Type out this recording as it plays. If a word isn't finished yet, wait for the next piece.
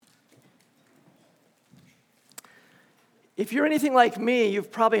If you're anything like me,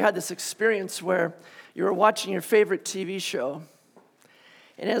 you've probably had this experience where you were watching your favorite TV show,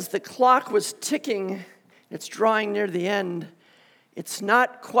 and as the clock was ticking, it's drawing near the end, it's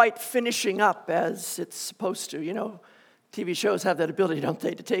not quite finishing up as it's supposed to. You know, TV shows have that ability, don't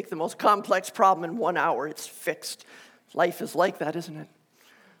they, to take the most complex problem in 1 hour. It's fixed. Life is like that, isn't it?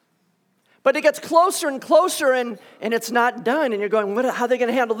 But it gets closer and closer, and it's not done, and you're going, how are they going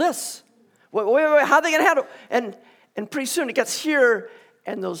to handle this? Wait, how are they going to handle? And pretty soon it gets here,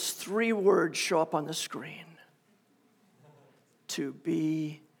 and those 3 words show up on the screen. To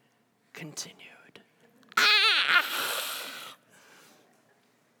be continued.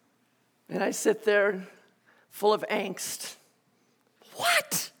 And I sit there full of angst.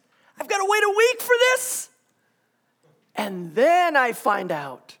 What? I've got to wait a week for this? And then I find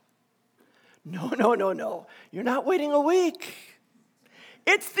out, no. You're not waiting a week.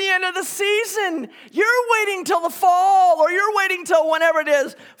 It's the end of the season. You're waiting till the fall, or you're waiting till whenever it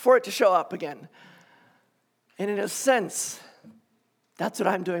is for it to show up again. And in a sense, that's what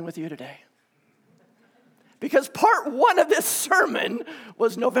I'm doing with you today. Because part 1 of this sermon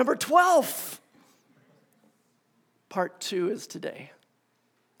was November 12th. Part 2 is today.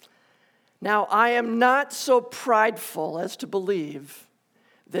 Now, I am not so prideful as to believe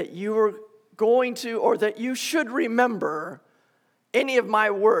that you are going to, or that you should remember any of my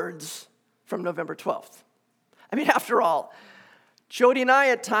words from November 12th. I mean, after all, Jody and I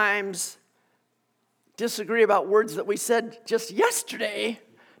at times disagree about words that we said just yesterday,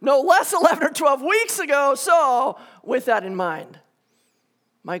 no less 11 or 12 weeks ago. So, with that in mind,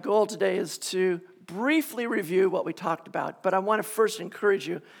 my goal today is to briefly review what we talked about, but I want to first encourage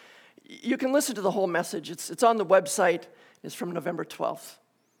you. You can listen to the whole message. It's on the website. It's from November 12th.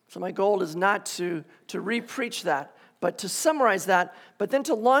 So my goal is not to re-preach that, but to summarize that, but then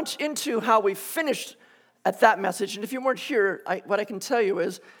to launch into how we finished at that message. And if you weren't here, what I can tell you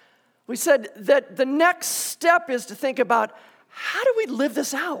is, we said that the next step is to think about, how do we live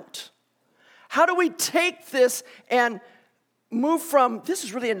this out? How do we take this and move from, this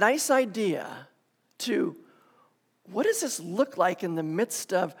is really a nice idea, to what does this look like in the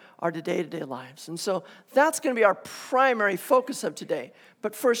midst of our day-to-day lives? And so that's going to be our primary focus of today.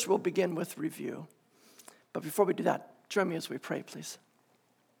 But first, we'll begin with review. But before we do that, join me as we pray, please.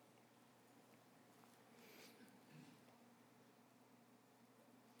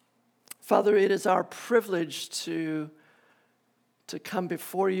 Father, it is our privilege to come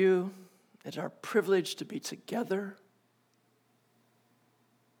before you. It's our privilege to be together.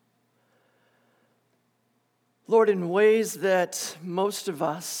 Lord, in ways that most of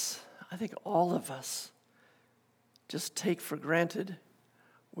us, I think all of us, just take for granted,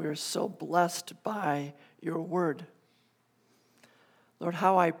 we're so blessed by your word. Lord,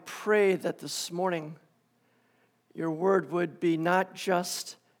 how I pray that this morning your word would be not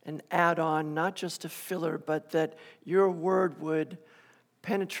just an add-on, not just a filler, but that your word would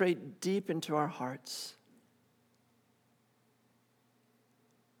penetrate deep into our hearts.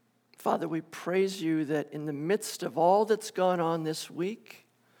 Father, we praise you that in the midst of all that's gone on this week,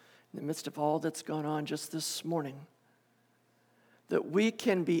 in the midst of all that's gone on just this morning, that we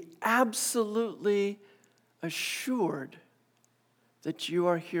can be absolutely assured that you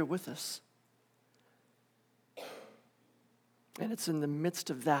are here with us. And it's in the midst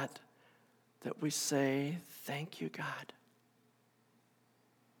of that we say, thank you, God.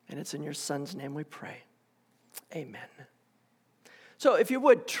 And it's in your Son's name we pray. Amen. So if you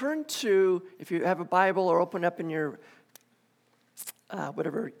would, turn to, if you have a Bible or open up in your,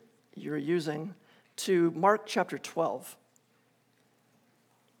 whatever you're using, to Mark chapter 12.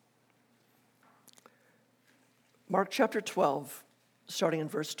 Mark chapter 12, starting in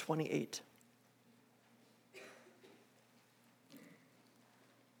verse 28.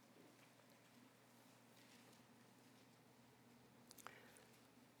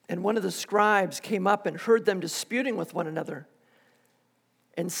 And one of the scribes came up and heard them disputing with one another.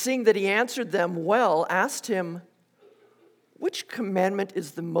 And seeing that he answered them well, asked him, which commandment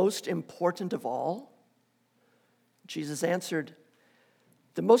is the most important of all? Jesus answered,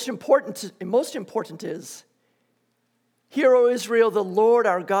 the most important is, hear, O Israel, the Lord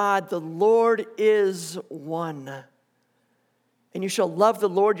our God, the Lord is one. And you shall love the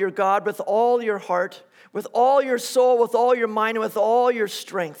Lord your God with all your heart, with all your soul, with all your mind, and with all your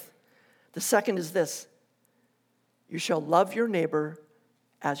strength. The second is this, you shall love your neighbor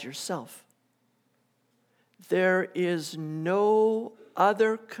as yourself. There is no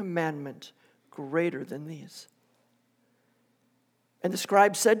other commandment greater than these. And the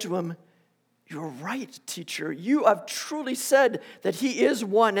scribe said to him, you're right, teacher. You have truly said that he is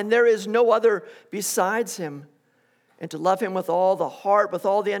one, and there is no other besides him. and to love him with all the heart, with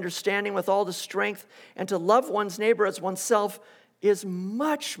all the understanding, with all the strength, and to love one's neighbor as oneself is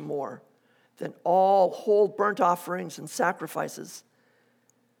much more than all whole burnt offerings and sacrifices.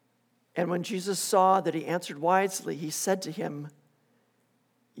 And when Jesus saw that he answered wisely, he said to him,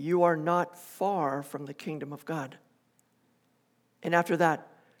 "You are not far from the kingdom of God." And after that,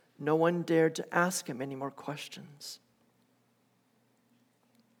 no one dared to ask him any more questions.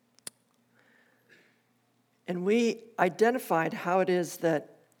 And we identified how it is that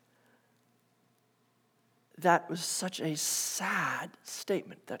was such a sad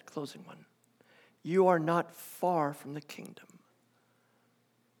statement, that closing one. You are not far from the kingdom.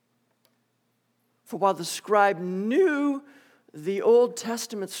 For while the scribe knew the Old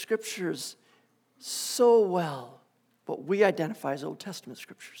Testament scriptures so well, what we identify as Old Testament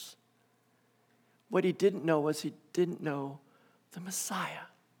scriptures, what he didn't know was he didn't know the Messiah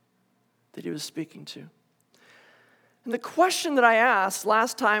that he was speaking to. And the question that I asked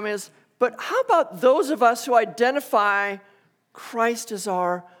last time is, but how about those of us who identify Christ as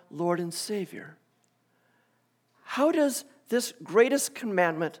our Lord and Savior? How does this greatest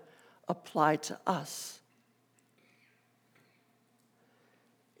commandment apply to us?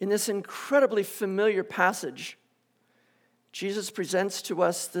 In this incredibly familiar passage, Jesus presents to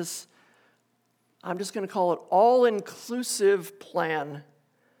us this, I'm just going to call it all-inclusive plan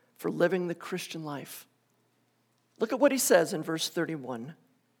for living the Christian life. Look at what he says in verse 31.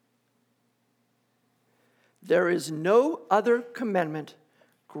 There is no other commandment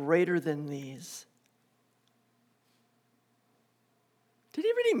greater than these. Did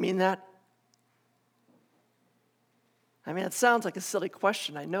he really mean that? I mean, it sounds like a silly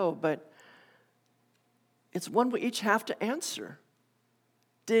question, I know, but it's one we each have to answer.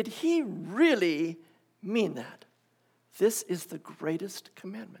 Did he really mean that? This is the greatest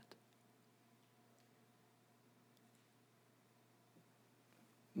commandment.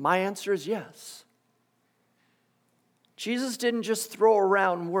 My answer is yes. Jesus didn't just throw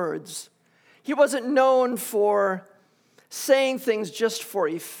around words. He wasn't known for saying things just for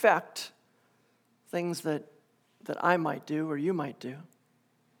effect, things that I might do or you might do.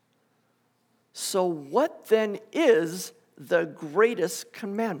 So what then is the greatest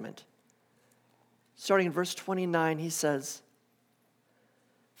commandment? Starting in verse 29, he says,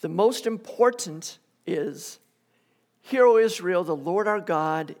 the most important is, "Hear, O Israel, the Lord our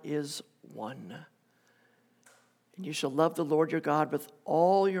God is one. And you shall love the Lord your God with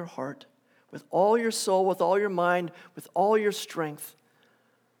all your heart, with all your soul, with all your mind, with all your strength.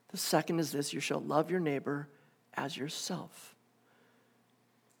 The second is this, you shall love your neighbor as yourself."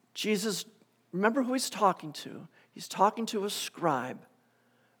 Jesus, remember who he's talking to. He's talking to a scribe,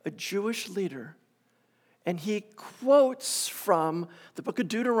 a Jewish leader. And he quotes from the book of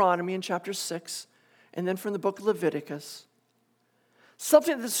Deuteronomy in chapter 6, and then from the book of Leviticus.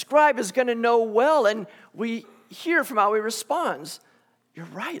 Something that the scribe is going to know well, and we hear from how he responds. "You're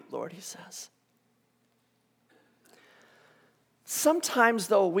right, Lord," he says. Sometimes,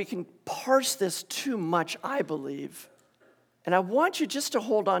 though, we can parse this too much, I believe. And I want you just to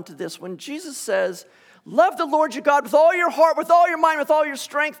hold on to this. When Jesus says, "Love the Lord your God with all your heart, with all your mind, with all your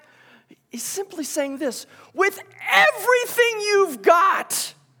strength," he's simply saying this, with everything you've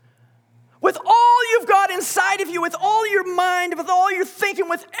got. With all you've got inside of you, with all your mind, with all your thinking,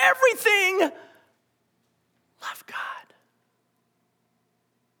 with everything, love God.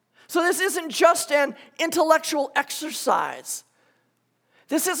 So this isn't just an intellectual exercise.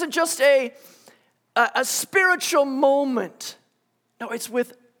 This isn't just a spiritual moment. No, it's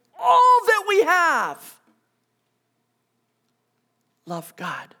with all that we have. Love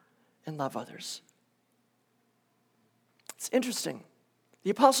God and love others. It's interesting. The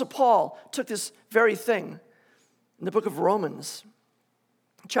Apostle Paul took this very thing in the book of Romans,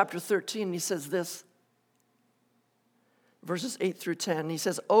 chapter 13. He says this, verses 8 through 10. He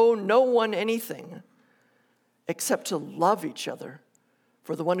says, "Owe no one anything except to love each other,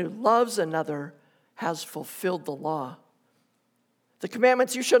 for the one who loves another has fulfilled the law. The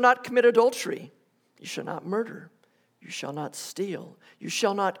commandments, you shall not commit adultery, you shall not murder, you shall not steal, you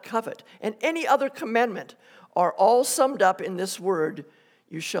shall not covet, and any other commandment are all summed up in this word,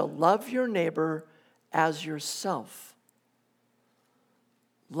 you shall love your neighbor as yourself.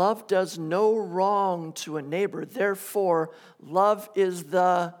 Love does no wrong to a neighbor. Therefore, love is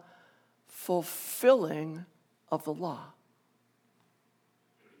the fulfilling of the law."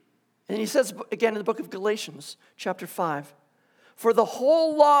 And he says again in the book of Galatians, chapter 5, "For the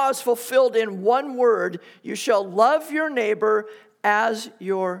whole law is fulfilled in one word, you shall love your neighbor as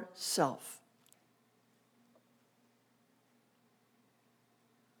yourself."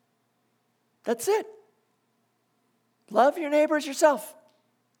 That's it. Love your neighbor as yourself.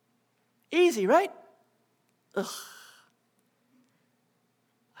 Easy, right? Ugh.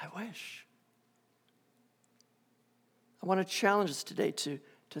 I wish. I want to challenge us today to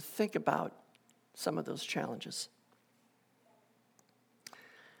think about some of those challenges.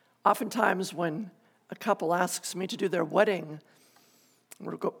 Oftentimes when a couple asks me to do their wedding,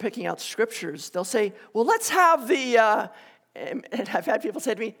 we're picking out scriptures, they'll say, well, let's have and I've had people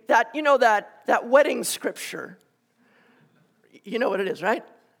say to me, that wedding scripture. You know what it is, right?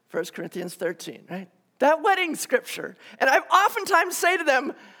 1 Corinthians 13, right? That wedding scripture. And I oftentimes say to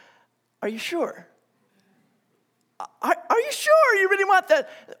them, are you sure? Are you sure you really want that?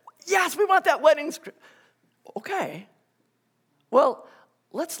 Yes, we want that wedding scripture. Okay. Well,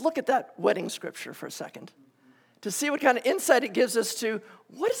 let's look at that wedding scripture for a second to see what kind of insight it gives us to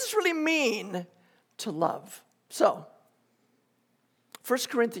what does this really mean to love. So, 1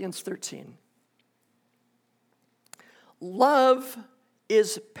 Corinthians 13. Love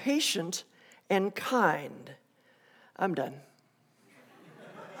is patient and kind. I'm done.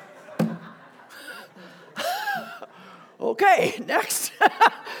 Okay, next.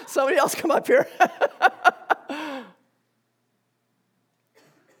 Somebody else come up here.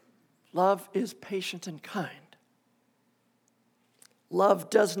 Love is patient and kind.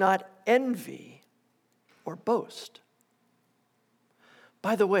 Love does not envy or boast.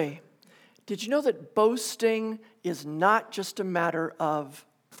 By the way, did you know that boasting is not just a matter of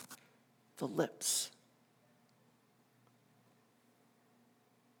the lips?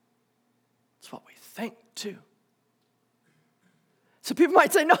 It's what we think, too. So people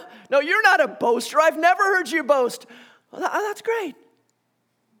might say, no, you're not a boaster. I've never heard you boast. Well, that's great.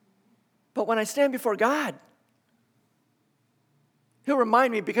 But when I stand before God, He'll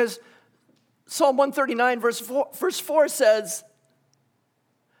remind me, because Psalm 139 verse 4 says,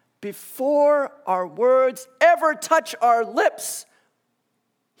 before our words ever touch our lips,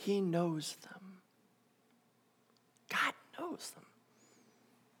 He knows them. God knows them.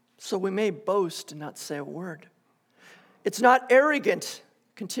 So we may boast and not say a word. It's not arrogant,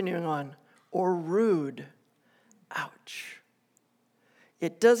 continuing on, or rude. Ouch.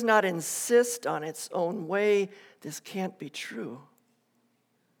 It does not insist on its own way. This can't be true.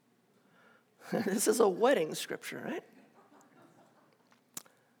 This is a wedding scripture, right?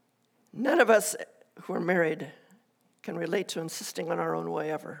 None of us who are married can relate to insisting on our own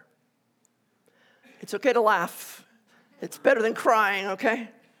way ever. It's okay to laugh. It's better than crying, okay?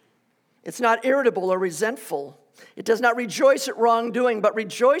 It's not irritable or resentful. It does not rejoice at wrongdoing, but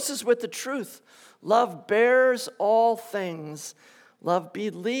rejoices with the truth. Love bears all things. Love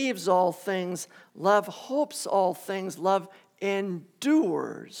believes all things. Love hopes all things. Love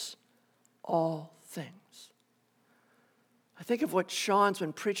endures all things. I think of what Sean's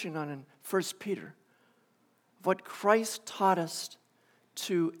been preaching on in 1 Peter, of what Christ taught us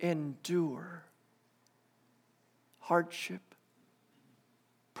to endure. Hardship,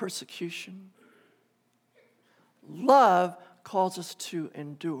 persecution. Love calls us to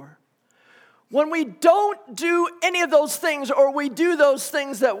endure. When we don't do any of those things, or we do those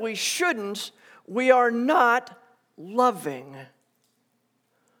things that we shouldn't, we are not loving.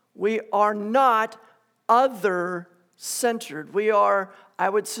 We are not other-centered. We are, I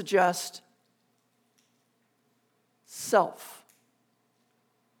would suggest,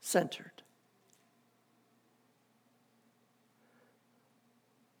 self-centered.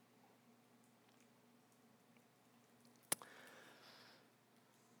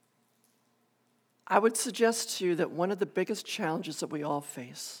 I would suggest to you that one of the biggest challenges that we all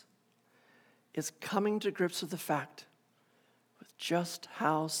face is coming to grips with the fact with just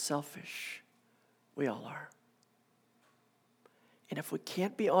how selfish we all are. And if we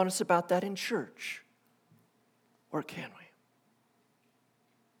can't be honest about that in church, where can we?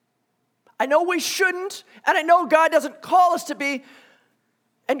 I know we shouldn't, and I know God doesn't call us to be,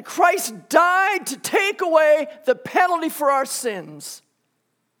 and Christ died to take away the penalty for our sins.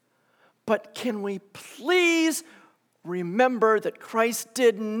 But can we please remember that Christ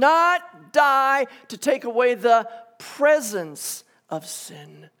did not die to take away the presence of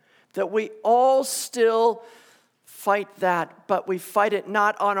sin? That we all still fight that, but we fight it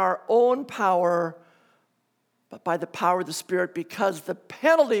not on our own power, but by the power of the Spirit, because the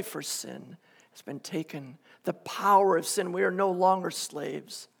penalty for sin has been taken. The power of sin, we are no longer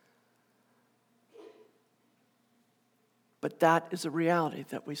slaves. But that is a reality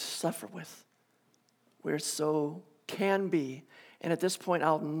that we suffer with. We're so can be. And at this point,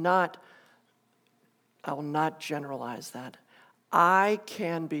 I will not generalize that. I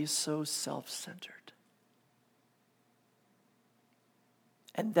can be so self-centered.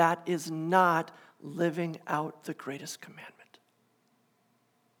 And that is not living out the greatest commandment: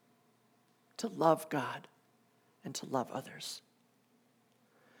 to love God and to love others.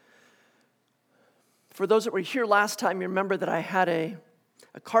 For those that were here last time, you remember that I had a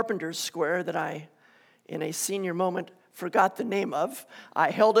carpenter's square that I, in a senior moment, forgot the name of.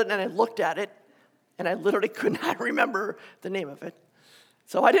 I held it and I looked at it, and I literally could not remember the name of it.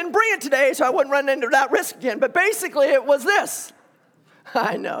 So I didn't bring it today so I wouldn't run into that risk again. But basically it was this.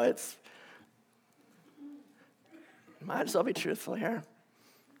 I know, might as well be truthful here.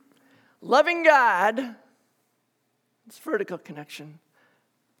 Loving God, it's vertical connection,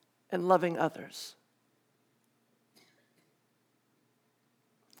 and loving others.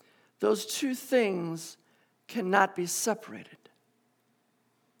 Those two things cannot be separated.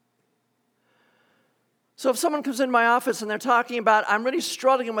 So if someone comes in my office and they're talking about, I'm really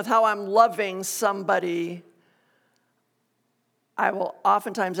struggling with how I'm loving somebody, I will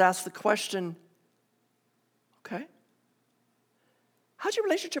oftentimes ask the question, okay, how's your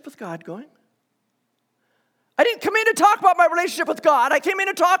relationship with God going? I didn't come in to talk about my relationship with God. I came in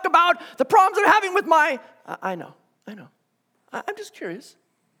to talk about the problems I'm having with I know. I'm just curious.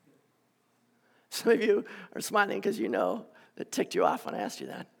 Some of you are smiling because you know it ticked you off when I asked you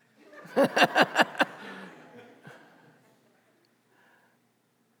that.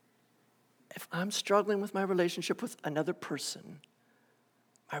 If I'm struggling with my relationship with another person,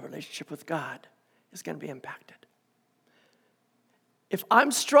 my relationship with God is going to be impacted. If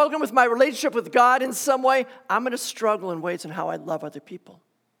I'm struggling with my relationship with God in some way, I'm going to struggle in ways in how I love other people.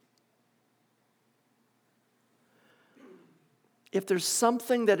 If there's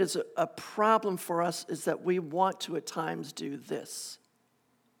something that is a problem for us, is that we want to at times do this.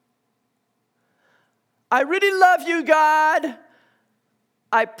 I really love you, God.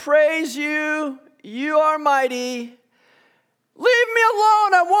 I praise you. You are mighty. Leave me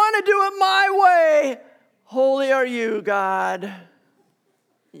alone. I want to do it my way. Holy are you, God.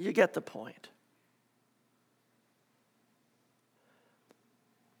 You get the point.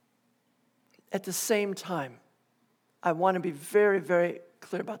 At the same time, I want to be very, very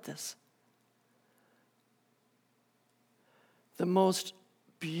clear about this. The most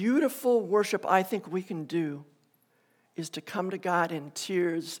beautiful worship I think we can do is to come to God in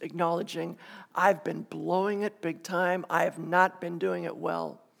tears, acknowledging, I've been blowing it big time. I have not been doing it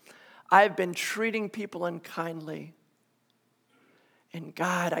well. I've been treating people unkindly. And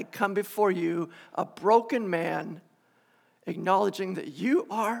God, I come before you, a broken man, acknowledging that you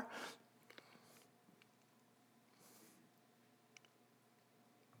are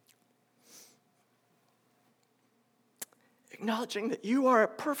a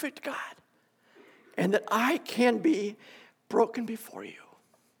perfect God, and that I can be broken before you.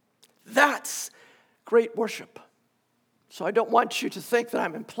 That's great worship. So I don't want you to think that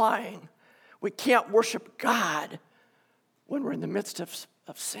I'm implying we can't worship God when we're in the midst of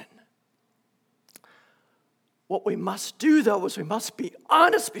sin. What we must do, though, is we must be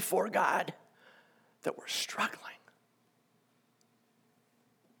honest before God that we're struggling.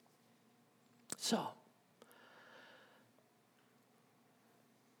 So,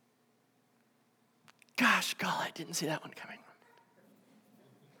 gosh, golly, I didn't see that one coming.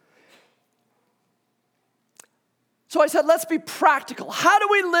 So I said, let's be practical. How do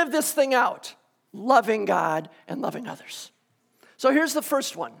we live this thing out? Loving God and loving others. So here's the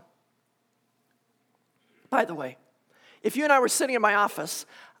first one. By the way, if you and I were sitting in my office,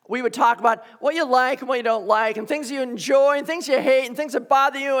 we would talk about what you like and what you don't like, and things you enjoy and things you hate and things that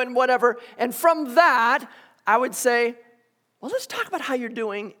bother you and whatever. And from that, I would say, well, let's talk about how you're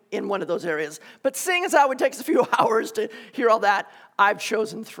doing in one of those areas. But seeing as how it would take us a few hours to hear all that, I've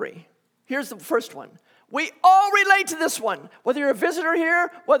chosen 3. Here's the first one. We all relate to this one. Whether you're a visitor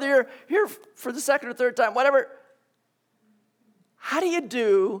here, whether you're here for the second or third time, whatever. How do you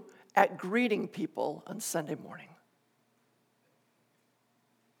do at greeting people on Sunday morning?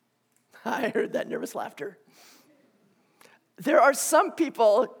 I heard that nervous laughter. There are some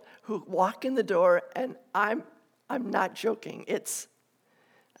people who walk in the door, and I'm not joking. I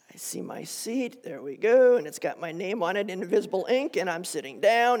see my seat, there we go, and it's got my name on it in invisible ink, and I'm sitting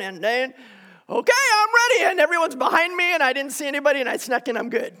down, and then, okay, I'm ready, and everyone's behind me, and I didn't see anybody, and I snuck in, I'm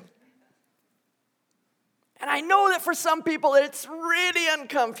good. And I know that for some people, it's really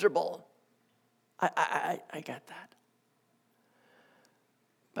uncomfortable. I get that.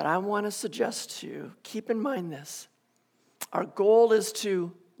 But I want to suggest to you, keep in mind this. Our goal is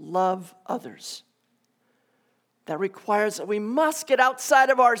to love others. That requires that we must get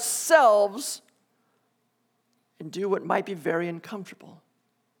outside of ourselves and do what might be very uncomfortable.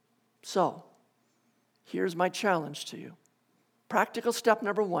 So, here's my challenge to you. Practical step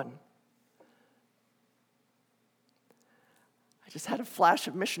number 1. just had a flash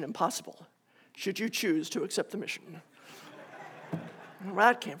of Mission Impossible. Should you choose to accept the mission? I don't know where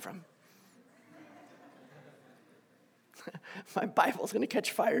that came from. My Bible's going to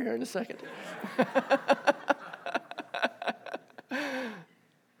catch fire here in a second.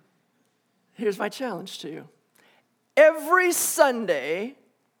 Here's my challenge to you. Every Sunday,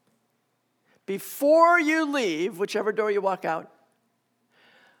 before you leave, whichever door you walk out,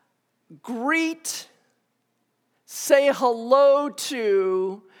 greet, say hello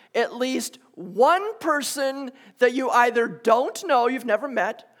to at least one person that you either don't know, you've never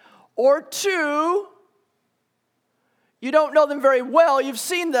met, or two, you don't know them very well, you've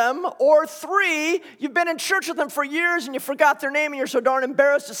seen them, or three, you've been in church with them for years and you forgot their name and you're so darn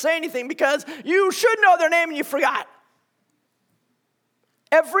embarrassed to say anything because you should know their name and you forgot.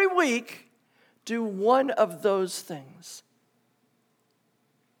 Every week, do one of those things.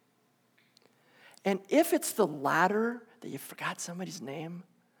 And if it's the latter, that you forgot somebody's name,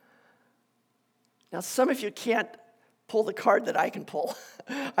 now some of you can't pull the card that I can pull.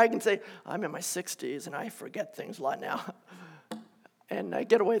 I can say, I'm in my 60s and I forget things a lot now. And I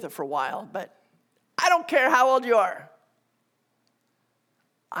get away with it for a while, but I don't care how old you are.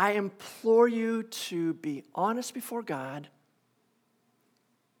 I implore you to be honest before God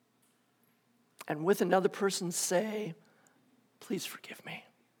and with another person say, please forgive me.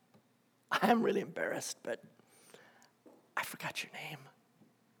 I'm really embarrassed, but I forgot your name.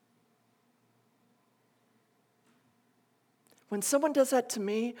 When someone does that to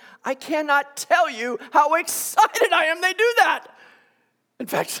me, I cannot tell you how excited I am they do that. In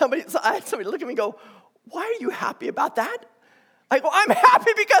fact, I had somebody look at me and go, why are you happy about that? I go, I'm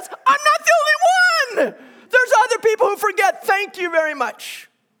happy because I'm not the only one. There's other people who forget. Thank you very much.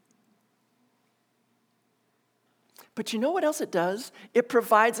 But you know what else it does? It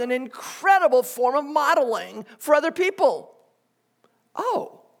provides an incredible form of modeling for other people.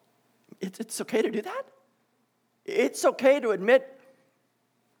 Oh, it's okay to do that? It's okay to admit,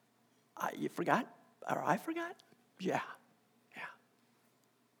 you forgot, or I forgot? Yeah.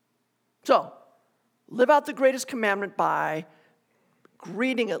 So, live out the greatest commandment by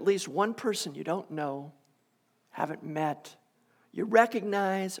greeting at least one person you don't know, haven't met, you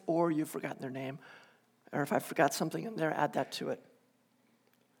recognize, or you've forgotten their name. Or if I forgot something in there, add that to it.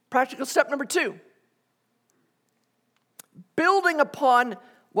 Practical step number 2. Building upon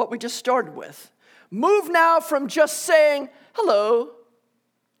what we just started with. Move now from just saying, hello,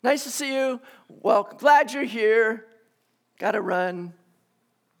 nice to see you, well, glad you're here, gotta run,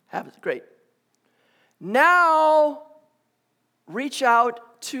 have it great. Now, reach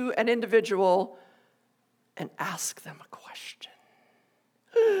out to an individual and ask them a question.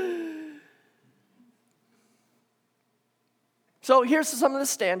 So here's some of the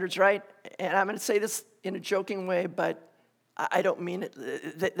standards, right? And I'm going to say this in a joking way, but I don't mean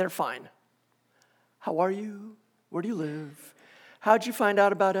it. They're fine. How are you? Where do you live? How'd you find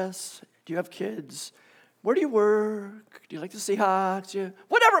out about us? Do you have kids? Where do you work? Do you like the Seahawks?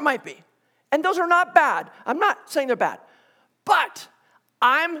 Whatever it might be. And those are not bad. I'm not saying they're bad. But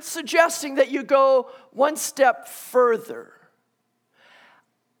I'm suggesting that you go one step further.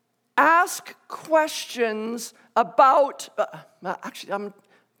 Ask questions about, actually, I'm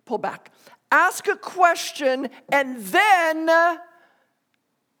pull back. Ask a question and then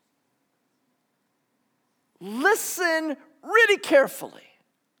listen really carefully.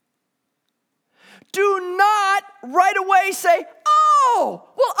 Do not right away say, oh,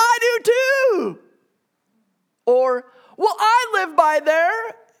 well, I do too. Or, well, I live by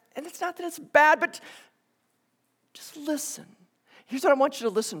there. And it's not that it's bad, but just listen. Here's what I want you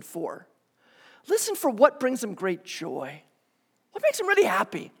to listen for. Listen for what brings them great joy. What makes them really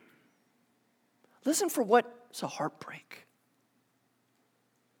happy? Listen for what's a heartbreak.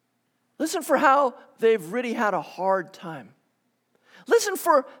 Listen for how they've really had a hard time. Listen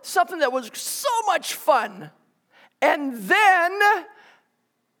for something that was so much fun. And then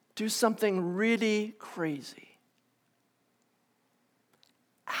do something really crazy.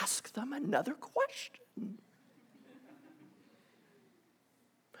 Ask them another question.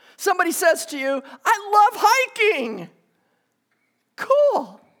 Somebody says to you, I love hiking.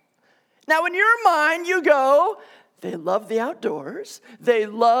 Cool. Now in your mind you go, they love the outdoors. They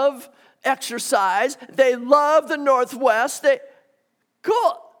love exercise. They love the Northwest.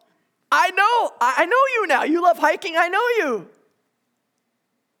 Cool. I know you now. You love hiking. I know you.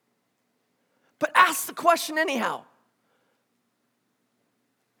 But ask the question anyhow.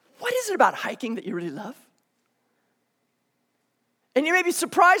 What is it about hiking that you really love? And you may be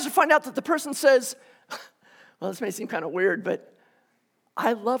surprised to find out that the person says, well, this may seem kind of weird, but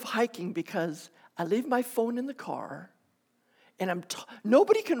I love hiking because I leave my phone in the car, and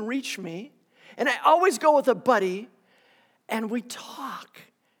nobody can reach me, and I always go with a buddy, and we talk.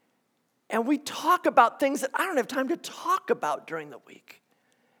 And we talk about things that I don't have time to talk about during the week.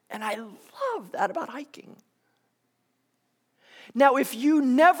 And I love that about hiking. Now, if you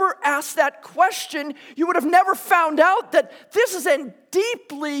never asked that question, you would have never found out that this is a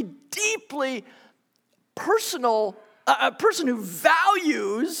deeply, deeply personal, a person who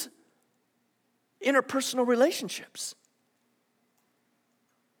values interpersonal relationships.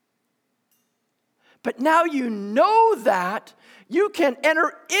 But now you know that, you can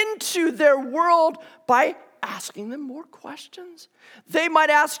enter into their world by asking them more questions. They might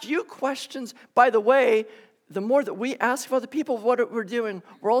ask you questions. By the way, the more that we ask of other people what we're doing,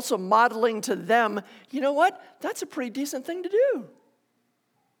 we're also modeling to them, you know what? That's a pretty decent thing to do.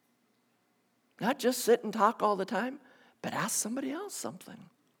 Not just sit and talk all the time, but ask somebody else something.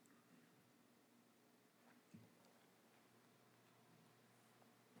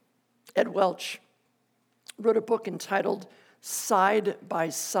 Ed Welch wrote a book entitled Side by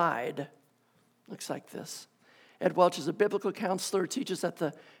Side. Looks like this. Ed Welch is a biblical counselor, teaches at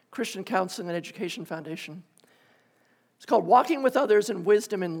the Christian Counseling and Education Foundation. It's called Walking with Others in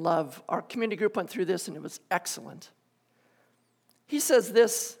Wisdom and Love. Our community group went through this, and it was excellent. He says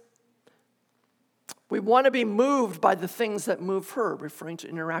this: we want to be moved by the things that move her, referring to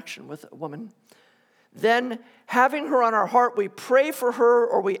interaction with a woman. Then, having her on our heart, we pray for her,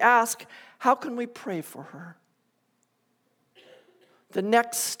 or we ask, how can we pray for her? The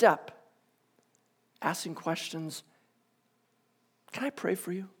next step, asking questions, can I pray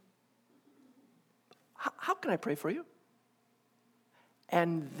for you? How can I pray for you?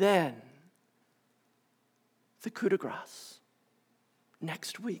 And then, the coup de grace,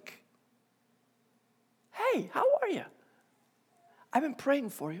 next week. Hey, how are you? I've been praying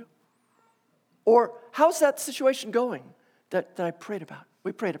for you. Or, how's that situation going that I prayed about?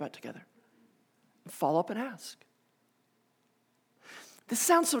 We prayed about together. Follow up and ask. This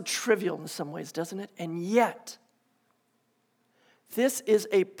sounds so trivial in some ways, doesn't it? And yet, this is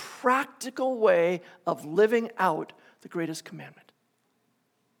a practical way of living out the greatest commandment.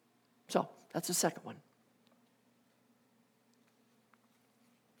 So, that's the second one.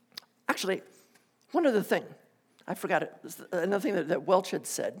 Actually, one other thing. I forgot it. Another thing that Welch had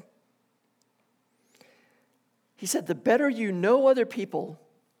said. He said, the better you know other people,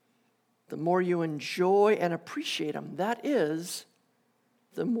 the more you enjoy and appreciate them. That is,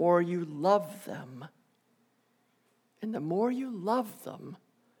 the more you love them. And the more you love them,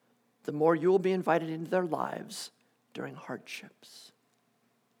 the more you will be invited into their lives during hardships.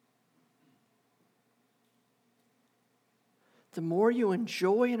 The more you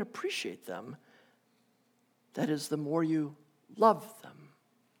enjoy and appreciate them, that is, the more you love them.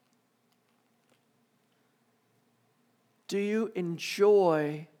 Do you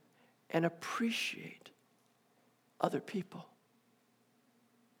enjoy and appreciate other people?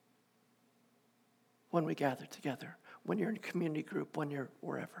 When we gather together, when you're in a community group, when you're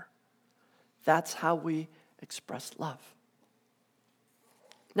wherever. That's how we express love.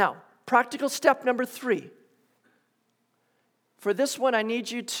 Now, practical step number 3. For this one, I need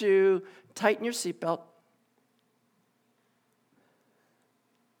you to tighten your seatbelt.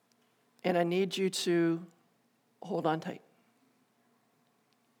 And I need you to hold on tight.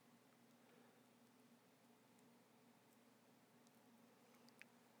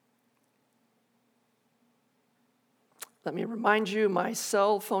 Let me remind you, my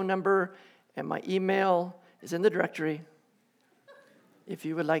cell phone number and my email is in the directory if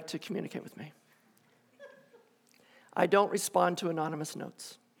you would like to communicate with me. I don't respond to anonymous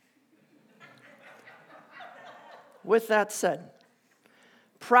notes. With that said,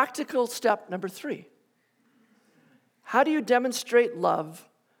 practical step number 3. How do you demonstrate love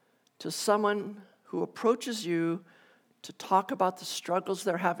to someone who approaches you to talk about the struggles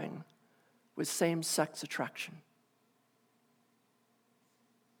they're having with same-sex attraction?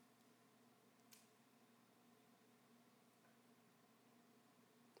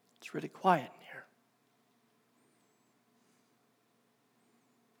 It's really quiet in here.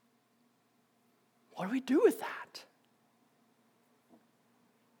 What do we do with that?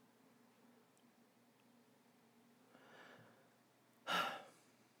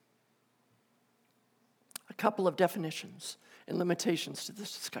 A couple of definitions and limitations to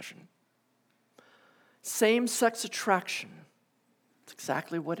this discussion. Same-sex attraction, that's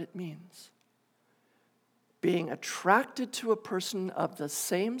exactly what it means. Being attracted to a person of the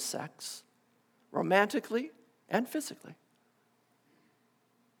same sex, romantically and physically.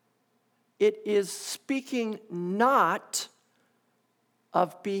 It is speaking not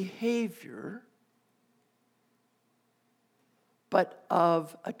of behavior, but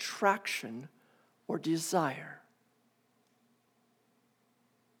of attraction or desire.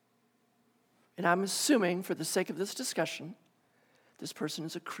 And I'm assuming, for the sake of this discussion, this person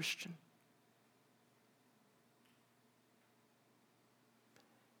is a Christian.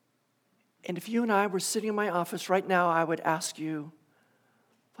 And if you and I were sitting in my office right now, I would ask you,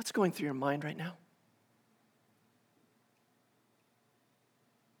 what's going through your mind right now?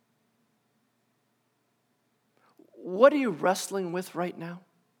 What are you wrestling with right now?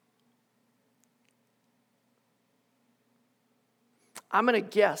 I'm going to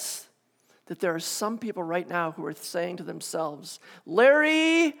guess that there are some people right now who are saying to themselves,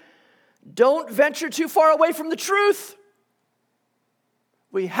 Larry, don't venture too far away from the truth.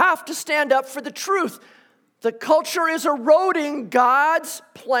 We have to stand up for the truth. The culture is eroding God's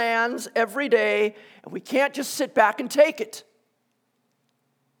plans every day, and we can't just sit back and take it.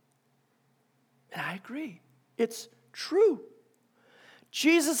 And I agree. It's true.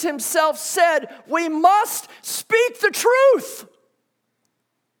 Jesus himself said, we must speak the truth.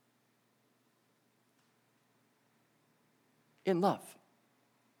 In love.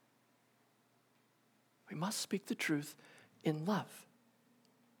 We must speak the truth in love.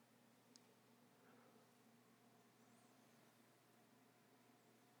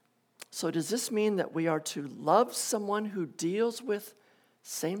 So does this mean that we are to love someone who deals with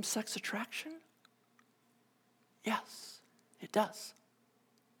same-sex attraction? Yes, it does.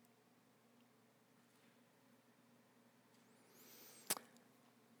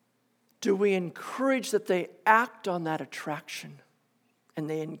 Do we encourage that they act on that attraction and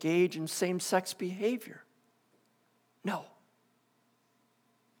they engage in same-sex behavior? No.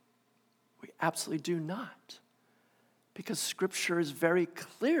 We absolutely do not. Because Scripture is very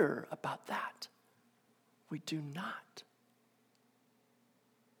clear about that. We do not.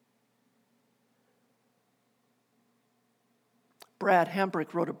 Brad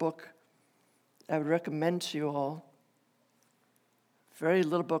Hambrick wrote a book I would recommend to you all. Very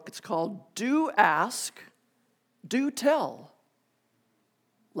little book. It's called Do Ask, Do Tell.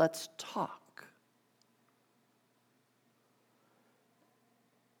 Let's Talk.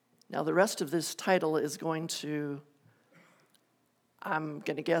 Now, the rest of this title is going to, I'm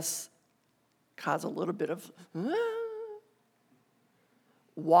going to guess, cause a little bit of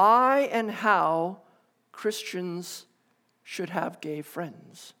why and how Christians should have gay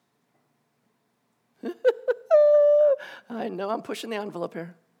friends. I know I'm pushing the envelope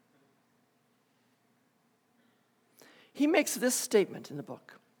here. He makes this statement in the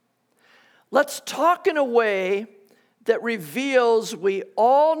book. Let's talk in a way that reveals we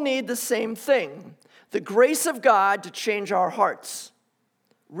all need the same thing, the grace of God to change our hearts,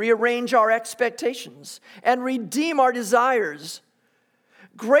 rearrange our expectations, and redeem our desires.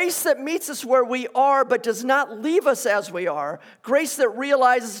 Grace that meets us where we are but does not leave us as we are. Grace that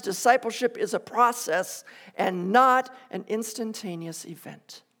realizes discipleship is a process and not an instantaneous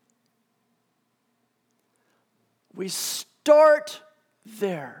event. We start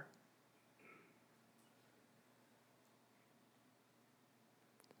there.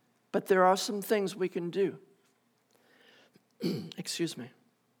 But there are some things we can do. Excuse me.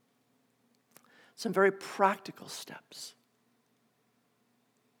 Some very practical steps.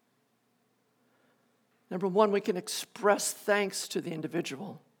 Number one, we can express thanks to the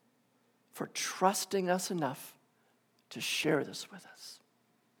individual for trusting us enough to share this with us.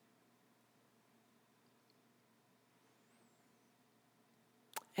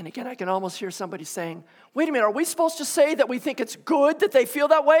 And again, I can almost hear somebody saying, wait a minute, are we supposed to say that we think it's good that they feel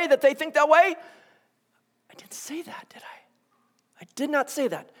that way, that they think that way? I didn't say that, did I? I did not say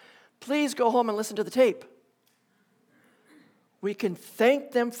that. Please go home and listen to the tape. We can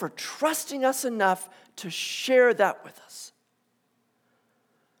thank them for trusting us enough to share that with us.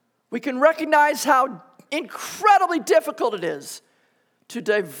 We can recognize how incredibly difficult it is to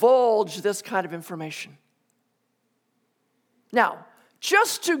divulge this kind of information. Now,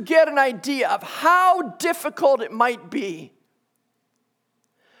 just to get an idea of how difficult it might be,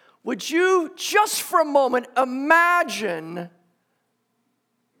 would you just for a moment imagine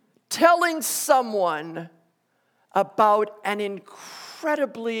telling someone about an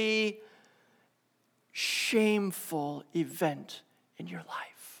incredibly shameful event in your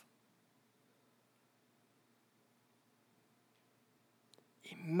life?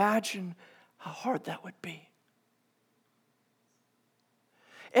 Imagine how hard that would be.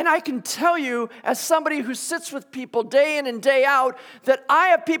 And I can tell you, as somebody who sits with people day in and day out, that I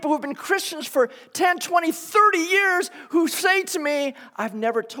have people who've been Christians for 10, 20, 30 years who say to me, I've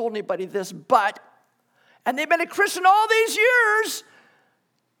never told anybody this, but, and they've been a Christian all these years,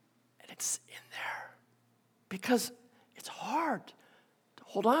 and it's in there because It's hard to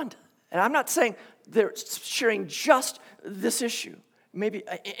hold on to. And I'm not saying they're sharing just this issue, maybe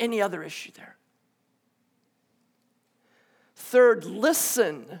any other issue there. Third,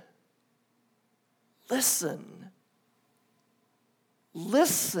 listen. Listen.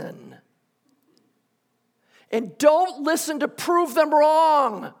 Listen. And don't listen to prove them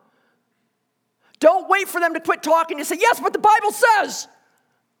wrong. Don't wait for them to quit talking and say, yes, but the Bible says.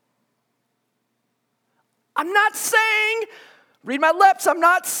 I'm not saying, read my lips, I'm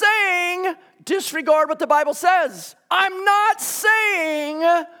not saying disregard what the Bible says. I'm not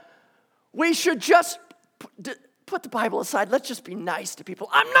saying we should just put the Bible aside. Let's just be nice to people.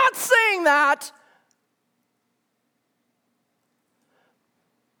 I'm not saying that.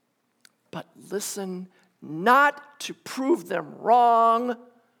 But listen not to prove them wrong.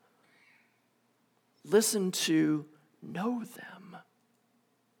 Listen to know them.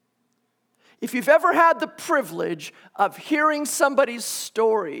 If you've ever had the privilege of hearing somebody's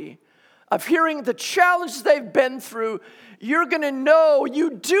story, of hearing the challenges they've been through, you're going to know,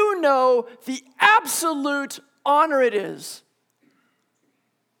 you do know the absolute honor it is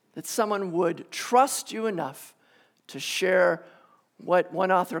that someone would trust you enough to share what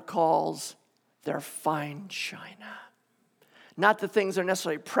one author calls their fine china. Not the things they're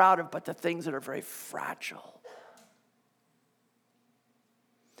necessarily proud of, but the things that are very fragile.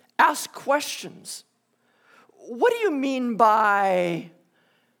 Ask questions. What do you mean by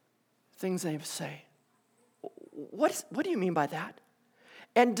things they say? What do you mean by that?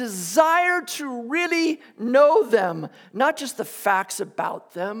 And desire to really know them, not just the facts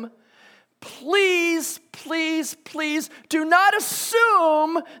about them. Please, please, please do not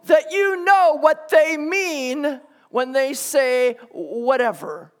assume that you know what they mean when they say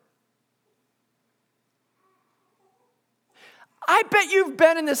whatever. I bet you've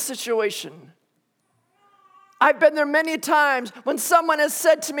been in this situation. I've been there many times when someone has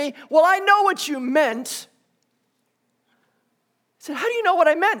said to me, well, I know what you meant. I said, how do you know what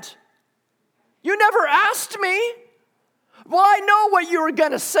I meant? You never asked me. Well, I know what you were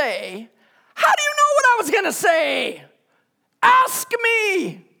going to say. How do you know what I was going to say? Ask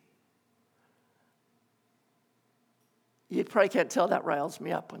me. You probably can't tell that riles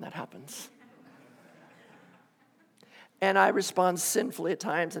me up when that happens. And I respond sinfully at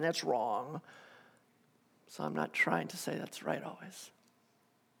times, and that's wrong. So I'm not trying to say that's right always.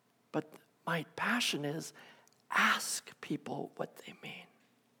 But my passion is ask people what they mean.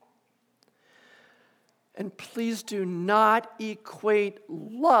 And please do not equate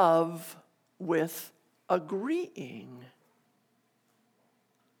love with agreeing.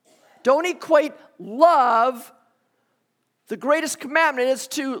 Don't equate love. The greatest commandment is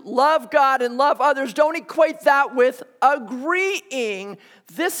to love God and love others. Don't equate that with agreeing.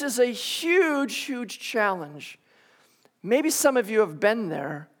 This is a huge, huge challenge. Maybe some of you have been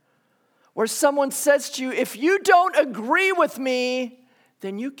there, where someone says to you, if you don't agree with me,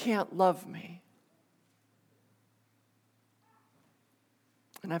 then you can't love me.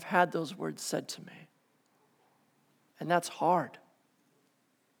 And I've had those words said to me. And that's hard.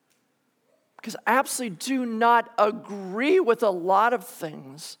 Because I absolutely do not agree with a lot of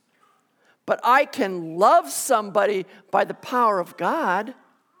things. But I can love somebody by the power of God.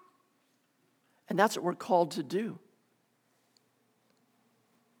 And that's what we're called to do.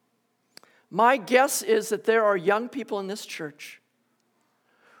 My guess is that there are young people in this church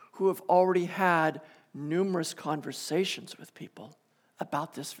who have already had numerous conversations with people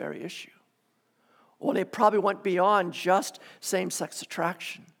about this very issue. Or they probably went beyond just same-sex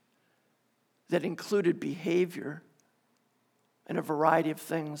attraction. That included behavior and a variety of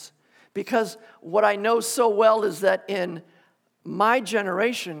things. Because what I know so well is that in my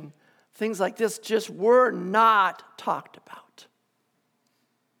generation, things like this just were not talked about.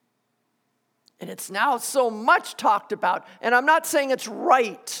 And it's now so much talked about. And I'm not saying it's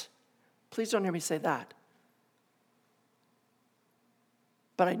right. Please don't hear me say that.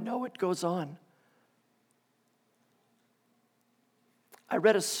 But I know it goes on. I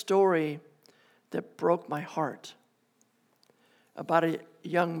read a story that broke my heart about a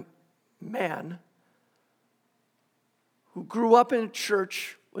young man who grew up in a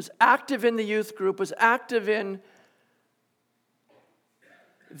church, was active in the youth group, was active in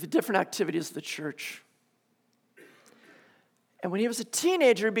the different activities of the church. And when he was a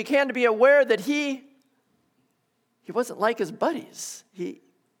teenager, he began to be aware that he wasn't like his buddies. He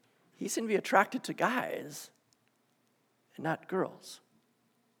seemed to be attracted to guys and not girls.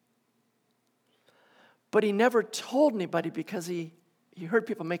 But he never told anybody because he heard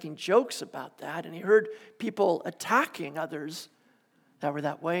people making jokes about that, and he heard people attacking others that were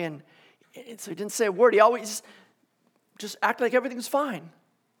that way, and so he didn't say a word. He always just act like everything's fine.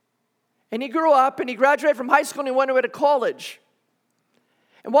 And he grew up and he graduated from high school and he went away to college.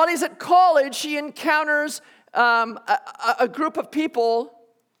 And while he's at college, he encounters a group of people,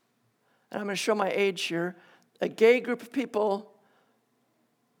 and I'm going to show my age here, a gay group of people,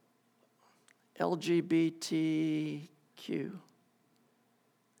 LGBTQ,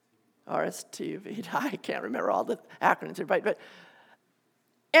 RSTV, I can't remember all the acronyms here,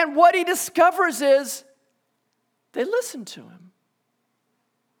 and what he discovers is they listen to him.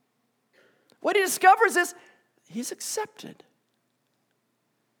 What he discovers is he's accepted.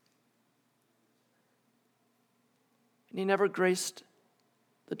 And he never graced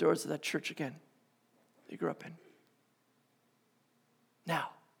the doors of that church again he grew up in.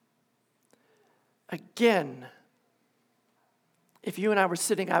 Now, again, if you and I were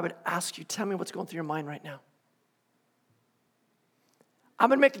sitting, I would ask you, tell me what's going through your mind right now. I'm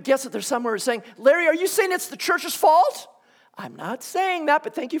going to make a guess that there's somewhere saying, Larry, are you saying it's the church's fault? I'm not saying that,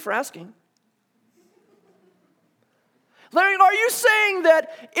 but thank you for asking. Larry, are you saying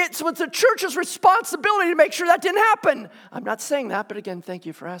that it's the church's responsibility to make sure that didn't happen? I'm not saying that, but again, thank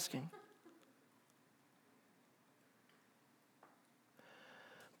you for asking.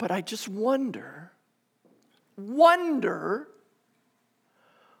 But I just wonder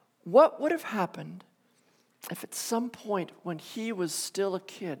what would have happened if at some point when he was still a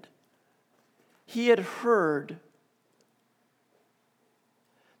kid, he had heard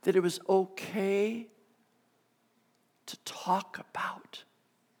that it was okay to talk about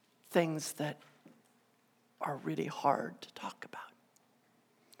things that are really hard to talk about.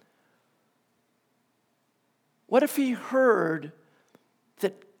 What if he heard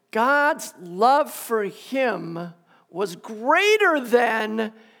that God's love for him was greater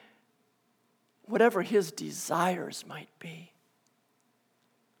than whatever his desires might be?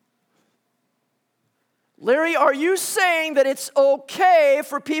 Larry, are you saying that it's okay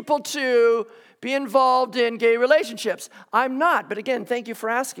for people to be involved in gay relationships? I'm not, but again, thank you for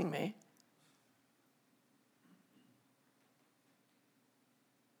asking me.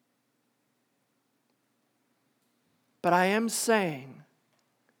 But I am saying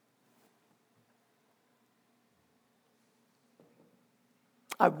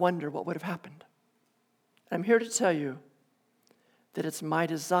I wonder what would have happened. I'm here to tell you that it's my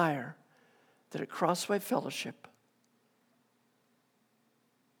desire that at Crossway Fellowship,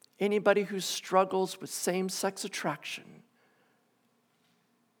 anybody who struggles with same-sex attraction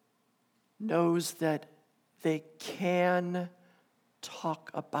knows that they can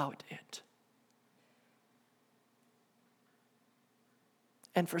talk about it.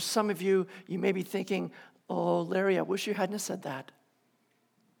 And for some of you, you may be thinking, oh, Larry, I wish you hadn't have said that.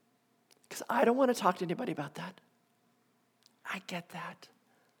 Because I don't want to talk to anybody about that. I get that.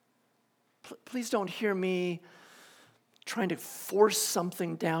 Please don't hear me trying to force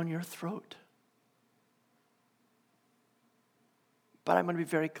something down your throat. But I'm going to be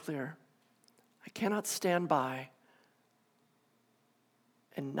very clear. I cannot stand by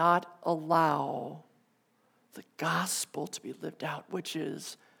and not allow the gospel to be lived out, which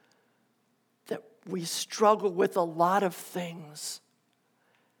is that we struggle with a lot of things.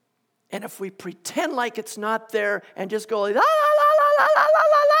 And if we pretend like it's not there and just go, la, la, la, la, la, la,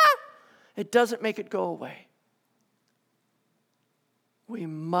 la, la, it doesn't make it go away. We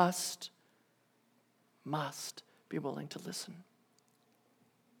must be willing to listen.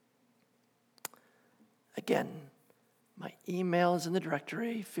 Again, my email is in the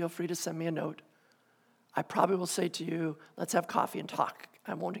directory. Feel free to send me a note. I probably will say to you, let's have coffee and talk.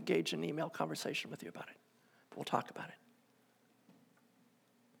 I won't engage in an email conversation with you about it. But we'll talk about it.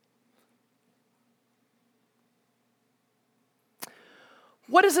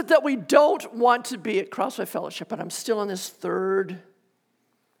 What is it that we don't want to be at Crossway Fellowship? And I'm still on this third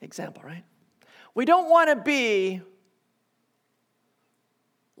example, right? We don't want to be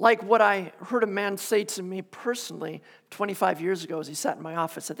like what I heard a man say to me personally 25 years ago as he sat in my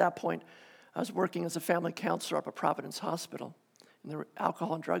office. At that point, I was working as a family counselor up at Providence Hospital in the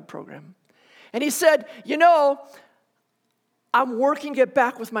alcohol and drug program. And he said, I'm working to get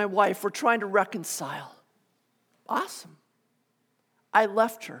back with my wife. We're trying to reconcile. Awesome. I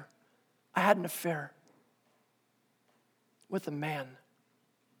left her. I had an affair with a man.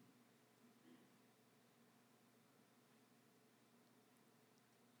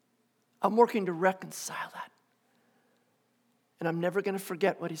 I'm working to reconcile that. And I'm never going to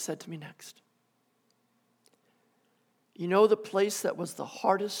forget what he said to me next. You know the place that was the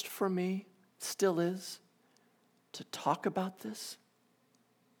hardest for me, still is, to talk about this?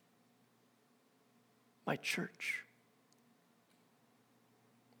 My church.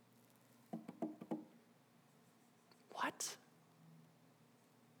 What? that.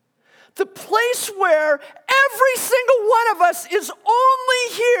 The place where every single one of us is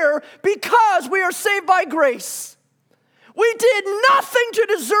only here because we are saved by grace. We did nothing to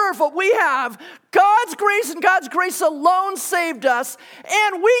deserve what we have. God's grace and God's grace alone saved us.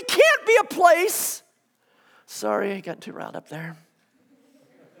 And we can't be a place. Sorry, I got too riled up there.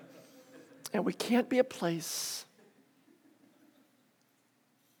 And we can't be a place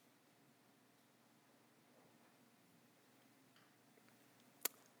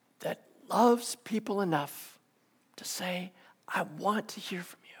that loves people enough to say, I want to hear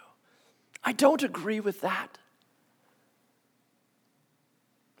from you. I don't agree with that.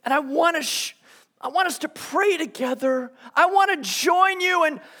 And I want us to pray together. I want to join you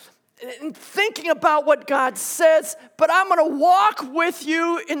in thinking about what God says, but I'm going to walk with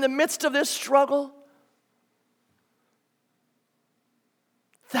you in the midst of this struggle.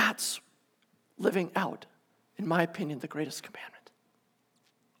 That's living out, in my opinion, the greatest commandment.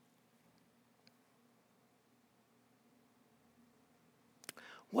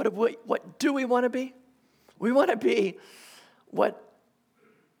 What do we want to be? We want to be what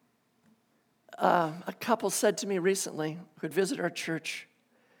a couple said to me recently who had visited our church.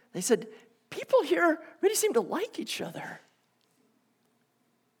 They said, people here really seem to like each other.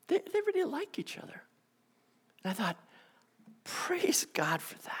 They really like each other. And I thought, praise God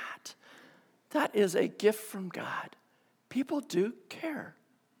for that. That is a gift from God. People do care.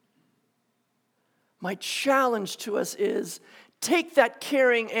 My challenge to us is take that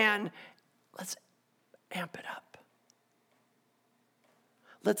caring and let's amp it up.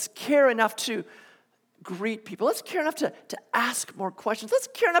 Let's care enough to greet people. Let's care enough to ask more questions. Let's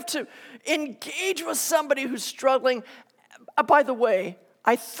care enough to engage with somebody who's struggling. By the way,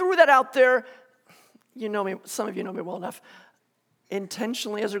 I threw that out there. You know me, some of you know me well enough,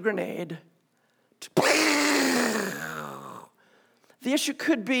 intentionally as a grenade. The issue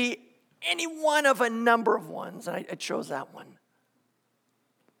could be any one of a number of ones, and I chose that one.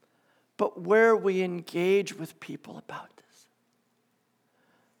 But where we engage with people about this.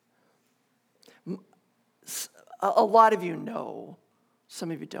 A lot of you know, some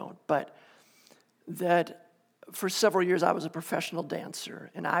of you don't, but that for several years I was a professional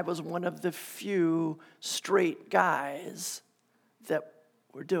dancer, and I was one of the few straight guys that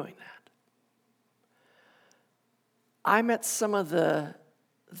were doing that. I met some of the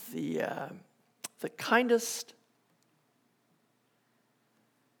kindest,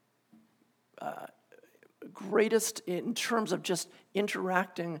 greatest in terms of just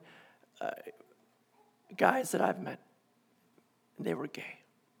interacting guys that I've met, and they were gay.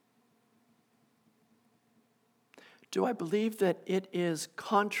 Do I believe that it is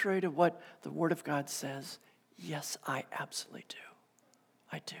contrary to what the Word of God says? Yes, I absolutely do.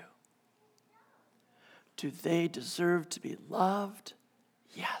 I do. Do they deserve to be loved?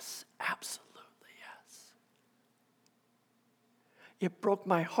 Yes, absolutely yes. It broke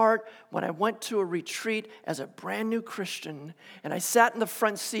my heart when I went to a retreat as a brand new Christian, and I sat in the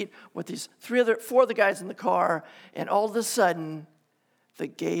front seat with these four other guys in the car, and all of a sudden, the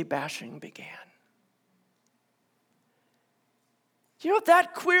gay bashing began. Do you know what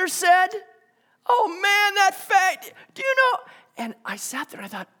that queer said? Oh man, that fat, do you know? And I sat there and I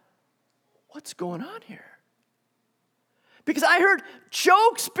thought, what's going on here? Because I heard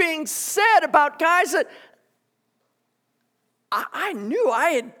jokes being said about guys that I knew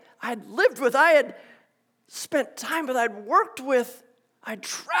I had lived with, I had spent time with, I'd worked with, I'd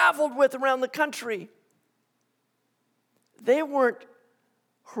traveled with around the country. They weren't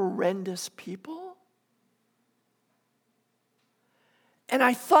horrendous people. And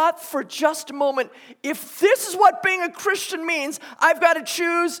I thought for just a moment, if this is what being a Christian means, I've got to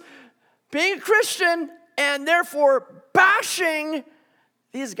choose being a Christian and therefore bashing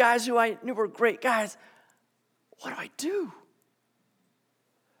these guys who I knew were great guys. What do I do?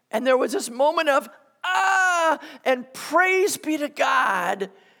 And there was this moment of, and praise be to God.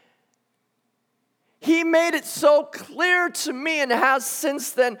 He made it so clear to me and has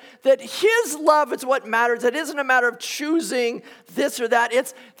since then that His love is what matters. It isn't a matter of choosing this or that.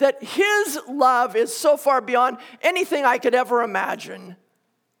 It's that His love is so far beyond anything I could ever imagine.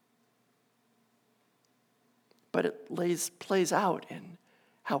 But it plays out in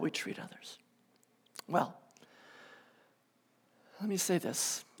how we treat others. Well, let me say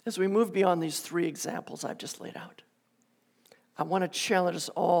this. As we move beyond these three examples I've just laid out, I want to challenge us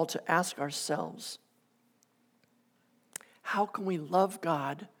all to ask ourselves, how can we love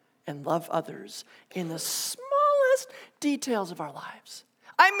God and love others in the smallest details of our lives?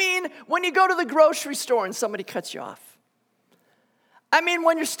 I mean, when you go to the grocery store and somebody cuts you off. I mean,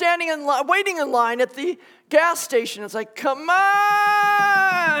 when you're standing in line, waiting in line at the gas station, it's like, come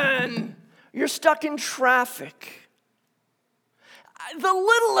on! You're stuck in traffic. The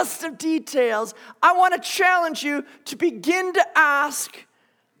littlest of details, I want to challenge you to begin to ask,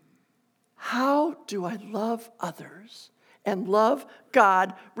 how do I love others and love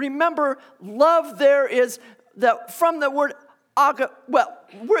God? Remember, love there is that from the word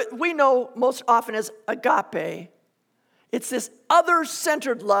we know most often as agape. It's this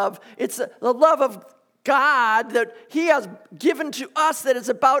other-centered love. It's the love of God that he has given to us that is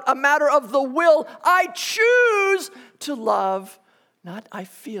about a matter of the will. I choose to love. Not I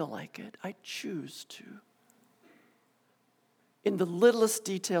feel like it, I choose to. In the littlest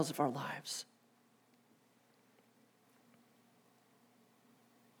details of our lives.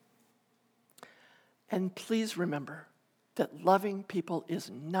 And please remember that loving people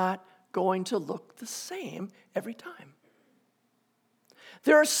is not going to look the same every time.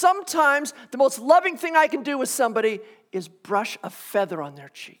 There are sometimes the most loving thing I can do with somebody is brush a feather on their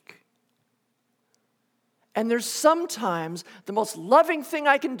cheek. And there's sometimes the most loving thing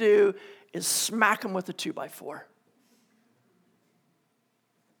I can do is smack them with a 2x4.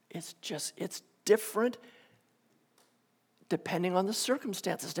 It's different depending on the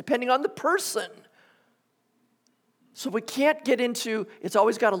circumstances, depending on the person. So we can't get into, it's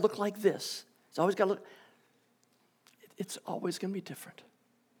always got to look like this. It's always got to look, it's always going to be different.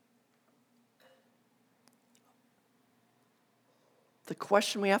 The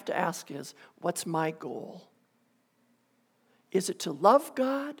question we have to ask is, what's my goal? Is it to love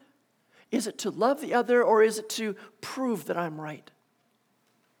God? Is it to love the other? Or is it to prove that I'm right?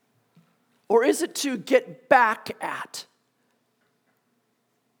 Or is it to get back at?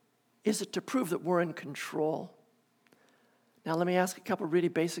 Is it to prove that we're in control? Now let me ask a couple really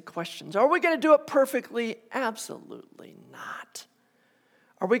basic questions. Are we going to do it perfectly? Absolutely not.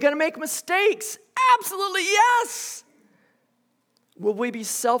 Are we going to make mistakes? Absolutely yes. Will we be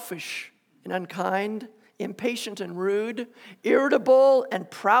selfish and unkind, impatient and rude, irritable and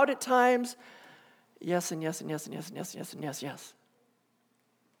proud at times? Yes, and yes, and yes, and yes, and yes, and yes, and yes, yes.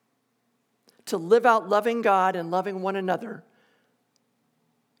 To live out loving God and loving one another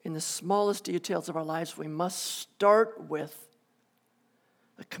in the smallest details of our lives, we must start with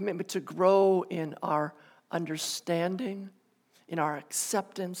a commitment to grow in our understanding, in our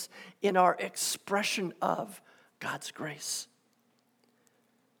acceptance, in our expression of God's grace.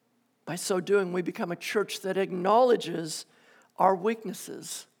 By so doing, we become a church that acknowledges our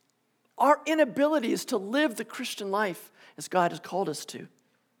weaknesses, our inabilities to live the Christian life as God has called us to.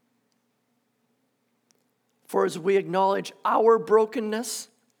 For as we acknowledge our brokenness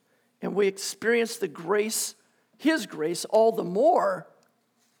and we experience the grace, His grace, all the more,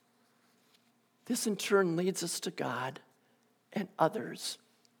 this in turn leads us to God and others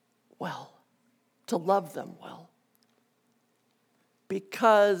well, to love them well.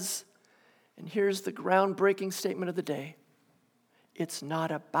 Because, and here's the groundbreaking statement of the day, it's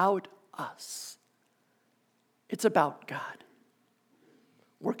not about us. It's about God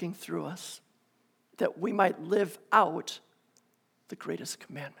working through us that we might live out the greatest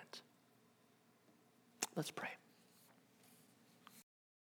commandment. Let's pray.